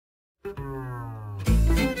Here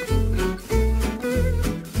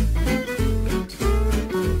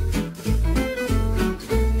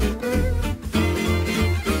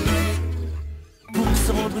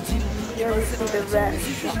we see the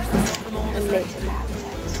rest and later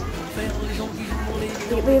habitats.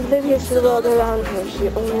 We live here to the world around us. We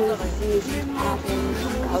only see patterns,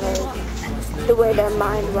 colors. The way their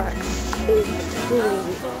mind works is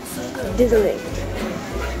truly dizzying.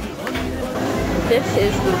 This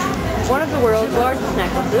is one of the world's largest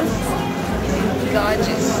necklaces.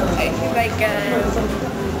 Gorgeous. I feel like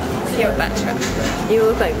Cleopatra. You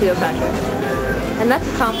look like Cleopatra. And that's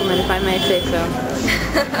a compliment if I may say so.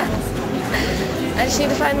 I just need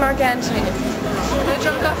to find Mark Antony. They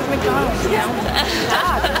jumped off at McDonald's. Get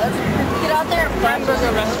out there and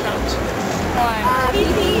hamburger restaurant. Why?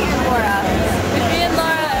 Fifi and Laura. Fifi and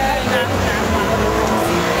Laura.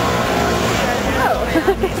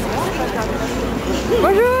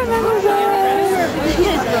 Bonjour,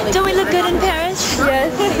 mademoiselle. Don't we look good in Paris?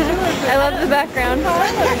 Yes. I love the background.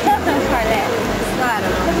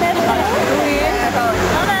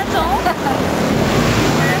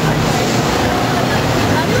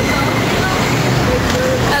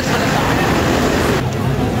 That's what I thought.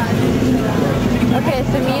 Okay,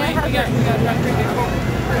 so Mia has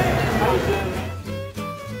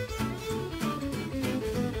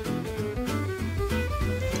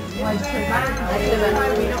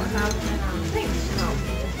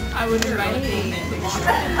I would invite you.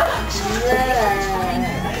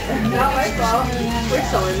 Not my fault. We're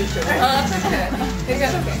so in each other. Oh, that's okay.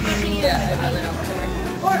 It's okay. Yeah, I really don't care.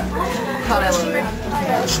 God, I love it.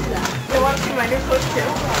 You want to see my new clothes too?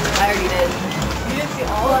 I already did. You didn't see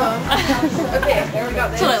all of them? Okay, there we go.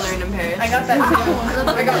 That's what I learned in Paris. I got that too.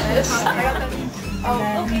 I got this. I got that.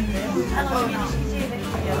 Oh, okay.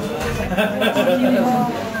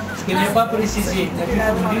 Ce qui n'est pas précisé.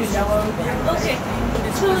 Ok.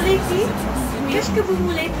 Sur les filles, qu'est-ce que vous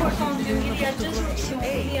voulez pour fondu? Il y a deux options.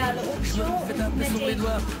 Il y a l'option où vous mettez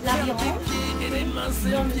la viande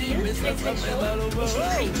dans l'huile, très très chaud,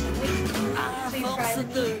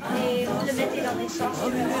 et vous le mettez dans des sauces.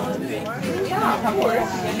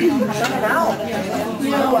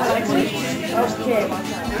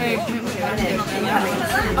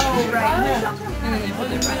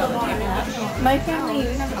 My family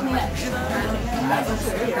used to clean it.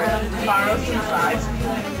 Borrow some sides.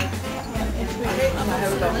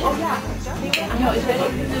 No, is it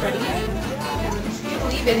ready?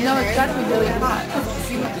 No, it's got to be really hot.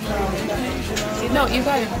 No, you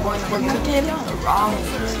guys we're cooking the wrong.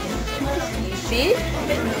 See?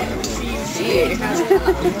 See?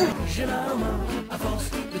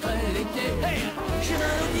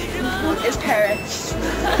 It's Paris.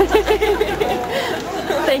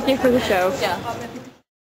 Thank you for the show. Yeah.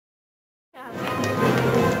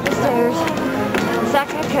 The stairs,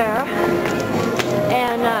 Sacré-Cœur,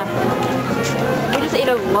 and we just ate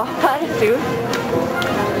a lot of food,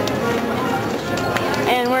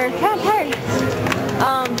 and we're kind of tired.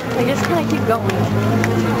 We just kind of keep going.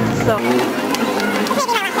 So.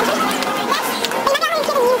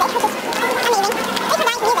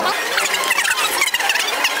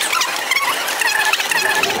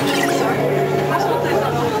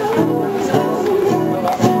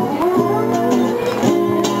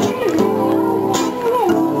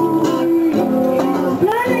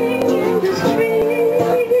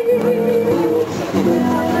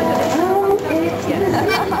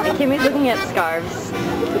 Kimmy's looking at scarves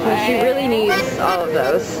because she really needs all of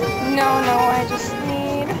those. No, I just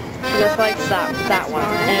need... She just likes that one.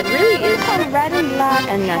 And it really is red and black.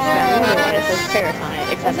 and that's another one. It says Paris on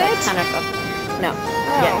it, except it's kind of no.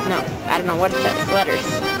 Yeah, no. I don't know what it says. Letters.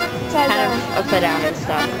 Kind of upside down and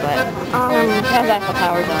stuff, but it has Eiffel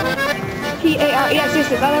Towers on it. P-A-R, yes,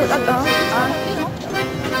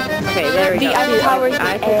 Okay, there we go. The Eiffel Towers.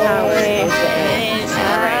 Eiffel Towers is the A.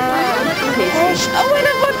 Oh, wait,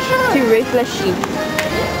 a book. To réfléchir.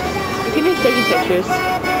 Kimmy's taking pictures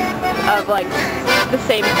of like the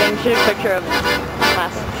same thing. She took a picture of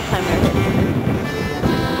last time we were here.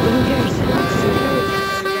 Who cares?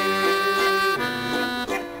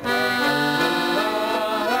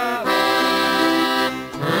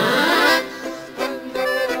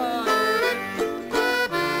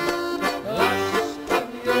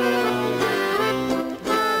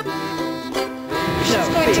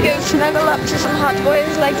 Going to go snuggle up to some hot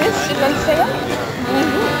boys like this. Should I say that?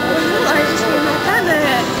 I just need my camera.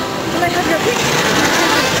 Can I have your pic?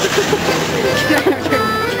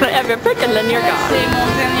 Can I have your pic and then you're gone? C'est mon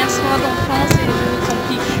dernier soir d'enfance et je t'en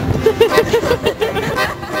pique.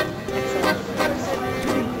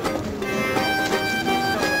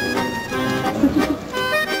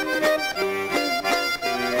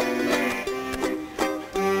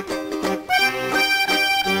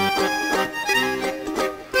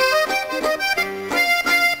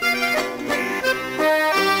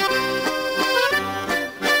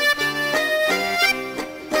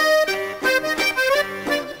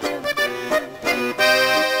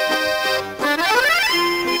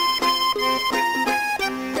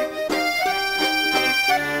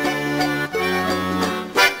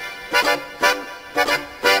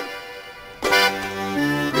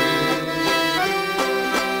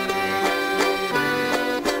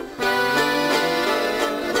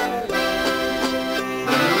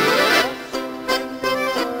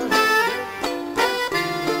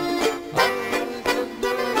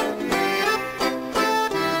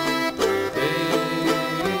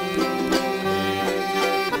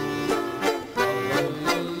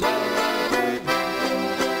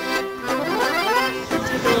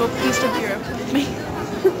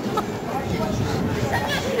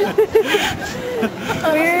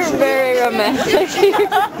 You're a mess.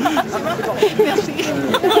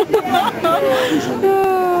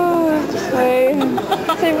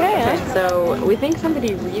 Same way, huh? So we think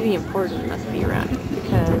somebody really important must be around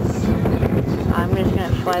because I'm just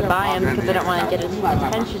gonna fly by him because I don't want to get his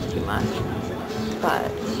attention too much.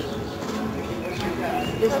 But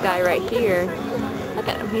this guy right here, look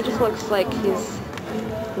at him. He just looks like he's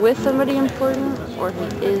with somebody important or he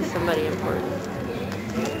is somebody important.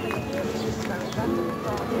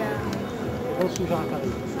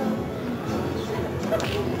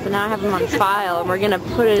 So now I have him on file and we're going to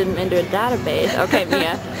put him into a database, okay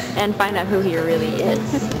Mia, and find out who he really is.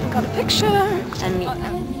 Got a picture. And meet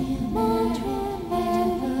him.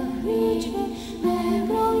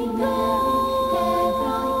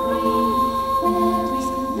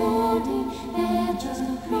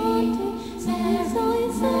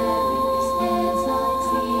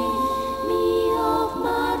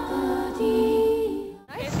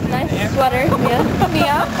 Nice sweater, Mia.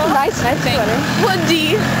 Mia, oh, nice sweater.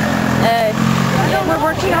 Hoodie. We're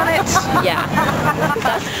working on it. Yeah.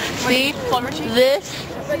 See, this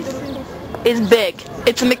is big.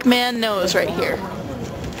 It's a McMahon nose right here.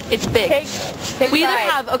 It's big. We either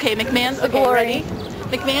have, okay, McMahon's, okay, ready?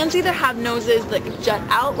 McMahon's either have noses that jut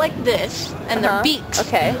out like this, and they're beaks.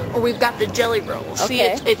 Okay. Or we've got the jelly roll. See,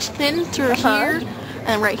 it's thin through here,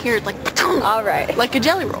 and right here it's like, alright. like a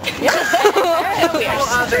jelly roll. Yeah.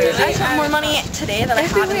 I spent more money today than I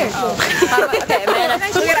had in Okay, Amanda.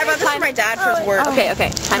 I bought this for my dad for his work. Okay,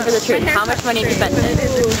 time for the truth. How much money have you spent today?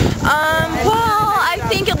 Well, I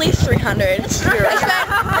think at least 300.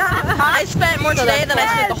 I spent more today than I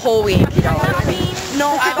spent the whole week.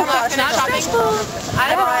 No, I bought not shopping.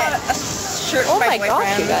 I bought a shirt for my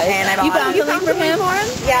boyfriend, and I bought you bought something for him?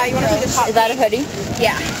 Yeah, you want to see this top? Is that a hoodie?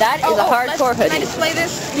 Yeah. That is a hardcore hoodie. Can I display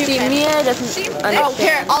this? See, Mia doesn't understand. Oh,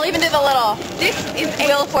 here, I'll even do the little. This is a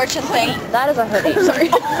Wheel of Fortune thing. That is a hoodie. Sorry.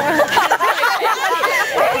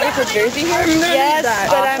 Is this a jersey here? Yes,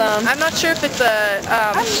 but awesome. I'm not sure if it's a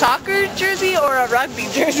soccer jersey or a rugby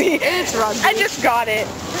jersey. It's rugby. I just got it.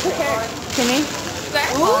 Timmy?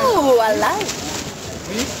 Ooh, I like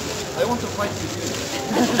it. I want to fight with you.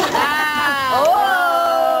 Oh!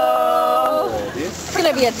 It's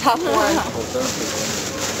gonna be a tough one.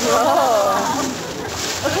 Oh.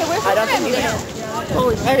 Okay, where's I don't think you can.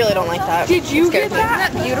 I really don't like that. Did you get that?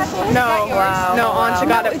 Isn't that beautiful? No. Wow. No, Ansha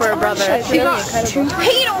got it for her brother. She got two.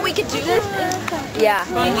 Hey, you know we could do this? Yeah.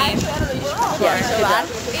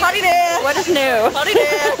 Howdy there. What is new? Howdy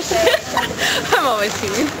there. I'm always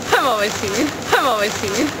teasing. I'm always teasing. I'm always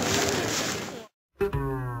teasing.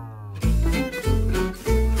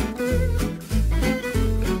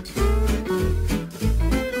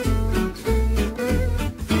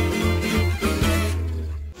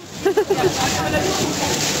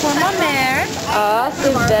 Pour ma mère. Ah,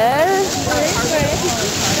 super.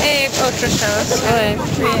 Et autre chose. Ouais.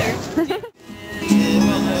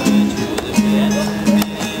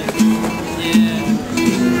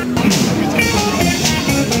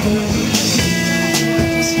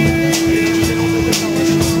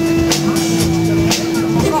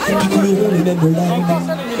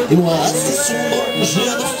 Et moi, assez sombre, j'ai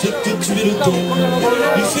un fait que tuer le temps.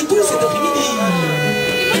 Il fait tout cet après-midi.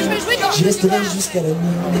 Je resterai jusqu'à la nuit.